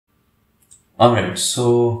Alright,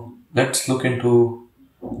 so let's look into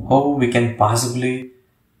how we can possibly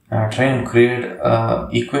try and create an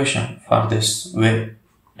equation for this wave.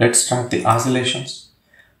 Let's start the oscillations.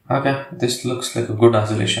 Okay, this looks like a good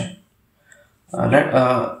oscillation.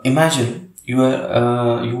 Imagine you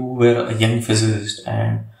were a young physicist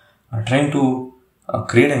and trying to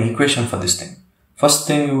create an equation for this thing. First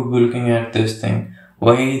thing you will be looking at this thing,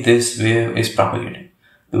 why this wave is propagating.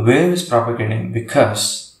 The wave is propagating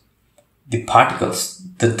because the particles,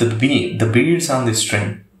 the beads on the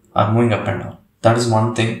string are moving up and down. That is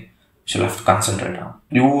one thing you'll have to concentrate on.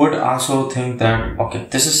 You would also think that, okay,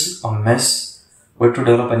 this is a mess. We have to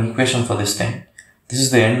develop an equation for this thing. This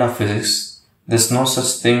is the end of physics. There's no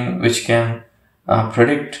such thing which can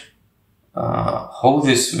predict how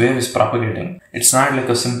this wave is propagating. It's not like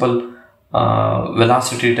a simple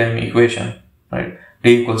velocity time equation, right?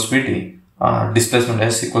 D equals Vt. Displacement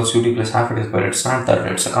S equals ut plus half it squared. It's not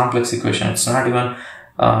that. It's a complex equation. It's not even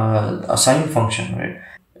a sine function, right?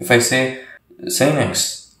 If I say sin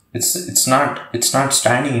x, it's not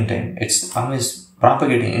standing in time. It's always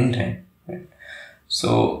propagating in time, right?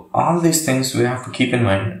 So all these things we have to keep in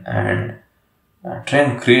mind and try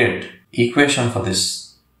and create equation for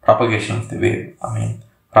this propagation of the wave.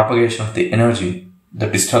 Propagation of the energy, the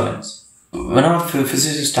disturbance. Whenever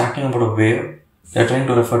physics is talking about a wave, they're trying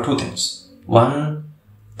to refer two things. One,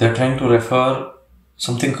 they're trying to refer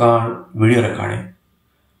something called video recording,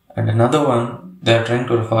 and another one, they're trying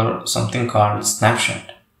to refer something called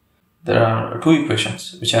snapshot. There are two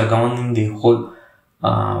equations which are governing the whole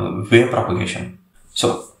wave propagation.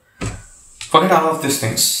 So, forget all of these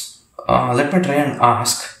things. Let me try and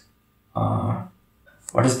ask,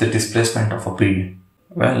 what is the displacement of a bead?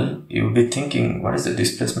 Well, you'll be thinking, what is the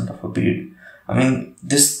displacement of a bead?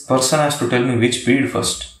 This person has to tell me which bead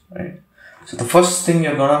first, right? So the first thing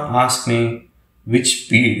you're gonna ask me, which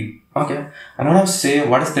bead? Okay, I'm gonna say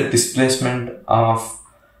what is the displacement of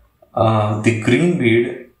the green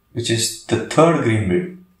bead, which is the third green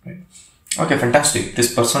bead. Right? Okay, fantastic.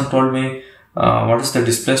 This person told me what is the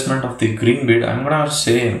displacement of the green bead. I'm gonna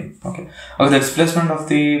say, okay, the displacement of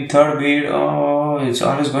the third bead, it's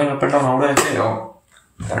always going up and down. How do I say?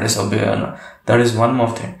 That is one more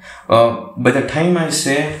thing. By the time I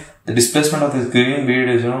say the displacement of this green bead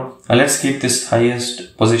is, let's keep this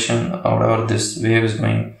highest position, whatever this wave is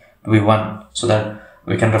going to be 1, so that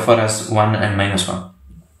we can refer as 1 and minus 1.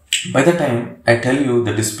 By the time I tell you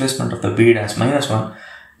the displacement of the bead as minus 1,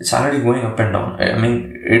 it's already going up and down.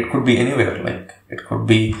 It could be anywhere, like it could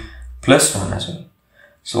be plus 1 as well.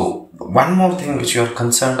 So one more thing which you are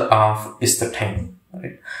concerned of is the time,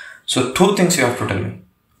 right? So two things you have to tell me.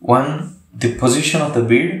 One, the position of the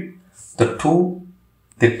bead.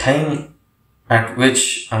 The time at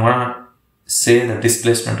which I want to say the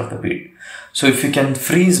displacement of the bead. So if you can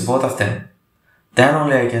freeze both of them, then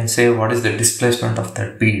only I can say what is the displacement of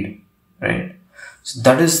that bead, right? So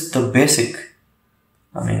that is the basic,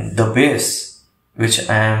 the base which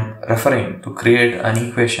I am referring to create an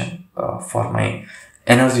equation for my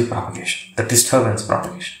energy propagation, the disturbance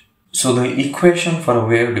propagation. So the equation for a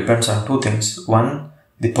wave depends on two things. One,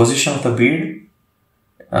 the position of the bead.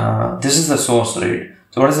 This is the source, right?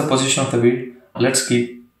 So what is the position of the bead? Let's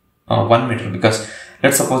keep 1 meter, because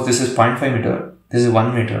let's suppose this is 0.5 meter, this is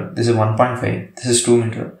 1 meter, this is 1.5, this is 2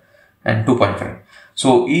 meter and 2.5.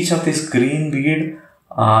 So each of these green bead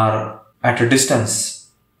are at a distance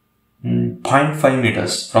 0.5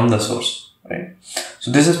 meters from the source, right?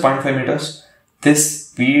 So this is 0.5 meters,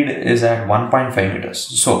 this bead is at 1.5 meters.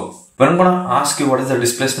 So when I'm going to ask you what is the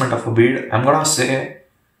displacement of a bead, I'm going to say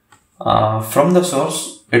from the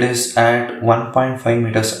source, it is at 1.5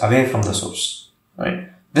 meters away from the source, right?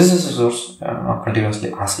 This is the source, not continuously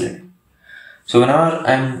oscillating. So whenever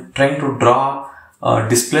I'm trying to draw a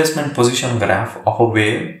displacement position graph of a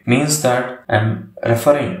wave, means that I'm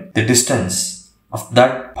referring the distance of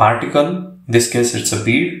that particle, in this case it's a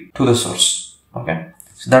bead, to the source, okay?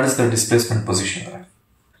 So that is the displacement position graph.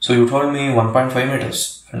 So you told me 1.5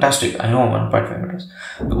 meters. Fantastic, I know 1.5 meters.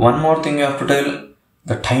 One more thing you have to tell,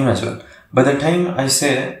 the time as well. By the time I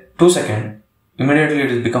say 2 seconds, immediately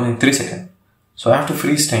it is becoming 3 seconds. So I have to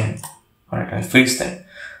freeze time. Alright, I'll freeze time.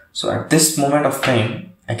 So at this moment of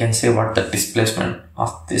time, I can say what the displacement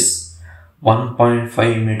of this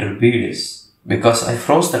 1.5 meter bead is, because I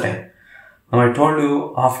froze the time. Now I told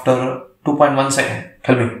you after 2.1 second,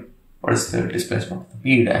 tell me what is the displacement of the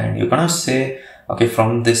bead, and you're gonna say, okay,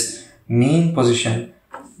 from this mean position,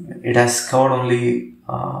 it has covered only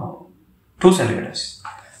 2 centimeters.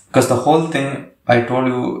 Because the whole thing, I told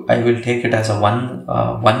you, I will take it as a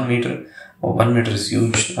 1 meter. 1 meter is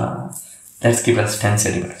huge. Let's keep it as 10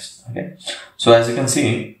 centimeters. Okay. So as you can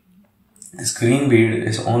see, this green bead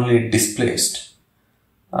is only displaced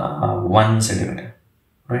 1 centimeter,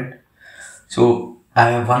 right? So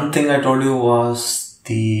one thing I told you was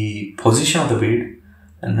the position of the bead.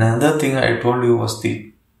 Another thing I told you was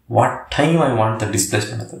the what time I want the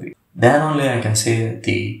displacement of the bead. Then only I can say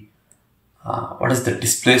the what is the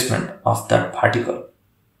displacement of that particle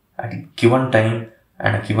at a given time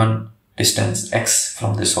and a given distance x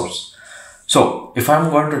from the source. So if I'm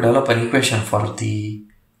going to develop an equation for the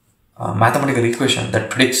mathematical equation that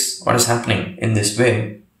predicts what is happening in this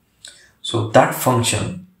wave, so that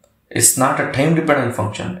function is not a time dependent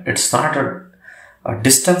function, it's not a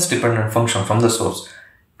distance dependent function from the source.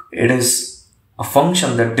 It is a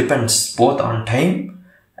function that depends both on time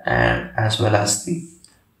and as well as the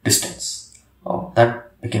distance. Oh,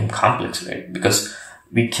 that became complex, right? Because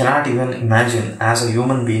we cannot even imagine, as a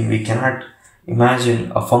human being, we cannot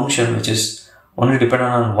imagine a function which is only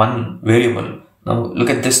dependent on one variable. Now look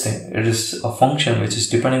at this thing. It is a function which is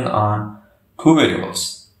depending on two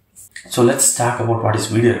variables. So let's talk about what is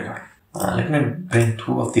video recording. Let me bring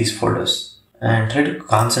two of these folders and try to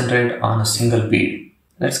concentrate on a single bead.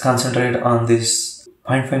 Let's concentrate on this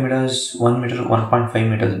 0.5 meters, 1 meter, 1.5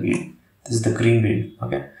 meters bead. This is the green bead.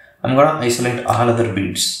 Okay, I'm gonna isolate all other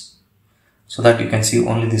beads so that you can see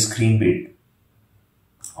only this green bead.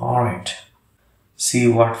 Alright, see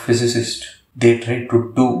what physicists they tried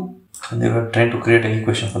to do when they were trying to create an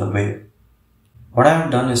equation for the wave. What I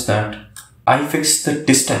have done is that I fixed the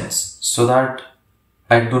distance so that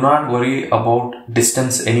I do not worry about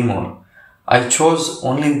distance anymore. I chose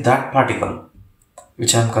only that particle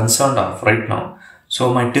which I am concerned of right now.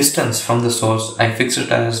 So my distance from the source, I fixed it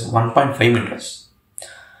as 1.5 meters.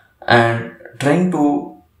 And trying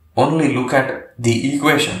to only look at the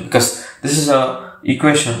equation, because this is a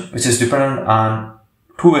equation which is dependent on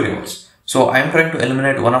two variables. So I am trying to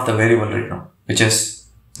eliminate one of the variable right now, which is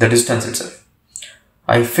the distance itself.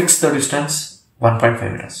 I fixed the distance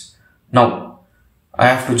 1.5 meters. Now I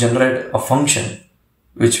have to generate a function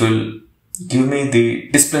which will give me the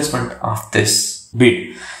displacement of this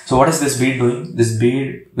bead. So what is this bead doing? This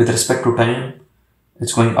bead with respect to time,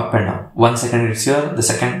 it's going up and down. 1 second it's here, the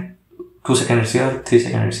second, 2 seconds it's here, 3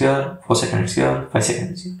 seconds it's here, 4 seconds it's here, 5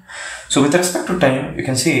 seconds it's here. So with respect to time, you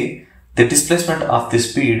can see the displacement of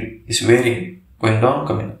this bead is varying, going down,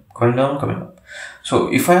 coming up, going down, coming up.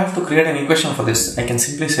 So if I have to create an equation for this, I can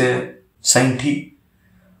simply say sin t.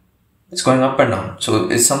 It's going up and down. So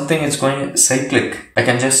it's something, it's going cyclic. I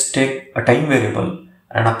can just take a time variable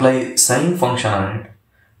and apply sine function on it.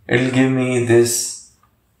 It will give me this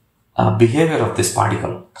behavior of this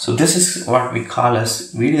particle. So this is what we call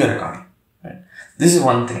as video recording. Right? This is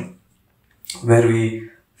one thing where we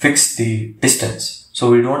fix the distance.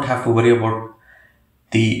 So we don't have to worry about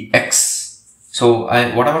the x. So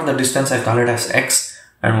whatever the distance, I call it as x,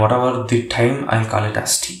 and whatever the time, I'll call it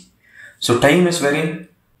as t. So time is varying.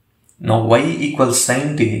 Now y equals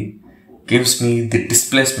sin t gives me the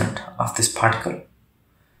displacement of this particle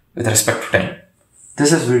with respect to time.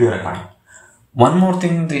 This is video recording. One more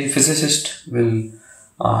thing the physicist will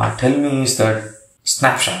tell me is that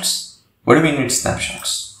snapshots. What do you mean with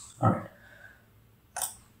snapshots? Alright.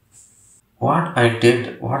 What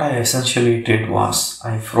I essentially did was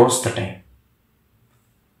I froze the time.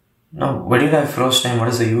 Now, why did I froze time? What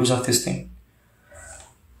is the use of this thing?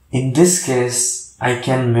 In this case, I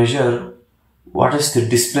can measure what is the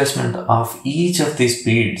displacement of each of these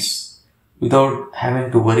beads without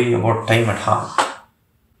having to worry about time at all.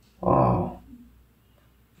 Wow,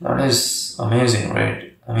 that is amazing,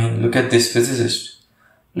 right? I mean, look at this physicist.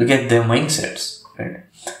 Look at their mindsets, right?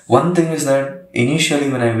 One thing is that initially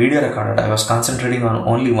when I video recorded, I was concentrating on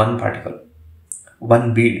only one particle,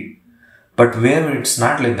 one bead. But where it's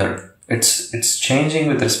not like that. It's changing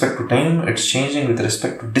with respect to time, it's changing with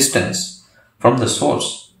respect to distance from the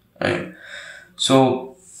source, right?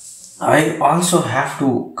 So I also have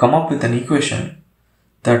to come up with an equation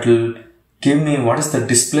that will give me what is the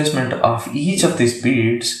displacement of each of these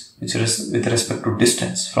beads which is with respect to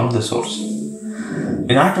distance from the source.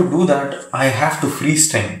 In order to do that, I have to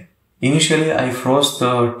freeze time. Initially, I froze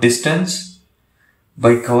the distance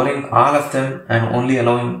by covering all of them and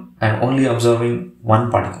only observing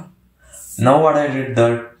one particle. Now what I did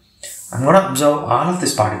that, I'm going to observe all of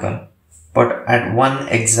this particle, but at one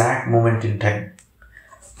exact moment in time.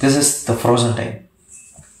 This is the frozen time.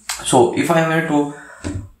 So if I were to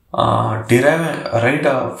write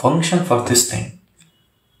a function for this thing,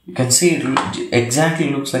 you can see it exactly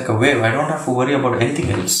looks like a wave. I don't have to worry about anything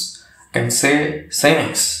else. I can say sin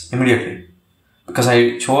x immediately because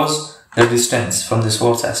I chose the distance from the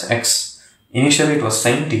source as x. Initially it was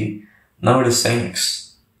sin t, now it is sin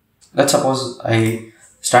x. Let's suppose I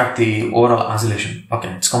start the overall oscillation. Okay,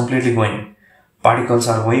 it's completely going. Particles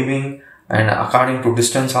are waving, and according to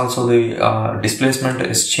distance also the displacement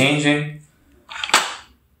is changing.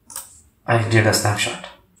 I did a snapshot.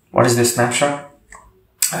 What is the snapshot?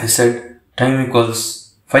 I said time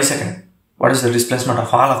equals 5 seconds. What is the displacement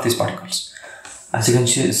of all of these particles? As you can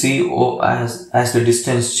see, as the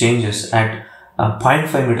distance changes at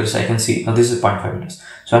 0.5 meters, I can see, now this is 0.5 meters.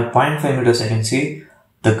 So at 0.5 meters, I can see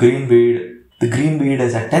the green bead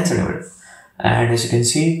is at 10 centimeters. And as you can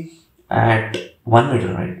see, at 1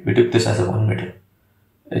 meter, right? We took this as a 1 meter.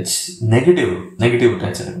 It's negative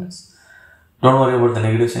 10 centimeters. Don't worry about the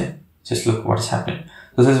negative sign. Just look what is happening.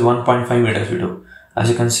 So this is 1.5 meters we do. As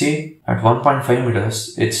you can see, at 1.5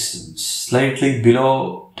 meters, it's slightly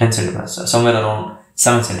below 10 centimeters, somewhere around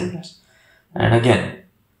 7 centimeters. And again,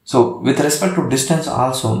 so with respect to distance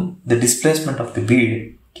also, the displacement of the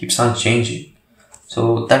bead keeps on changing.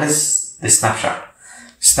 So that is the snapshot.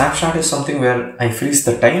 Snapshot is something where I freeze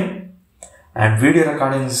the time, and video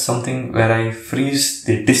recording is something where I freeze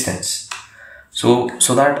the distance. So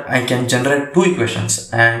that I can generate two equations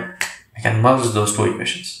and I can merge those two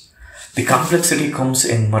equations. The complexity comes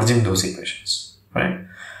in merging those equations, right?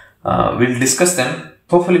 We'll discuss them.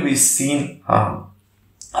 Hopefully we've seen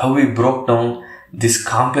how we broke down this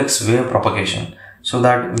complex wave propagation so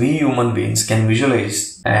that we human beings can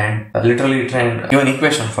visualize and literally try and give an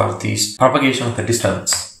equation for this propagation of the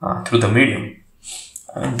disturbance through the medium.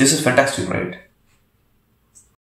 This is fantastic, right?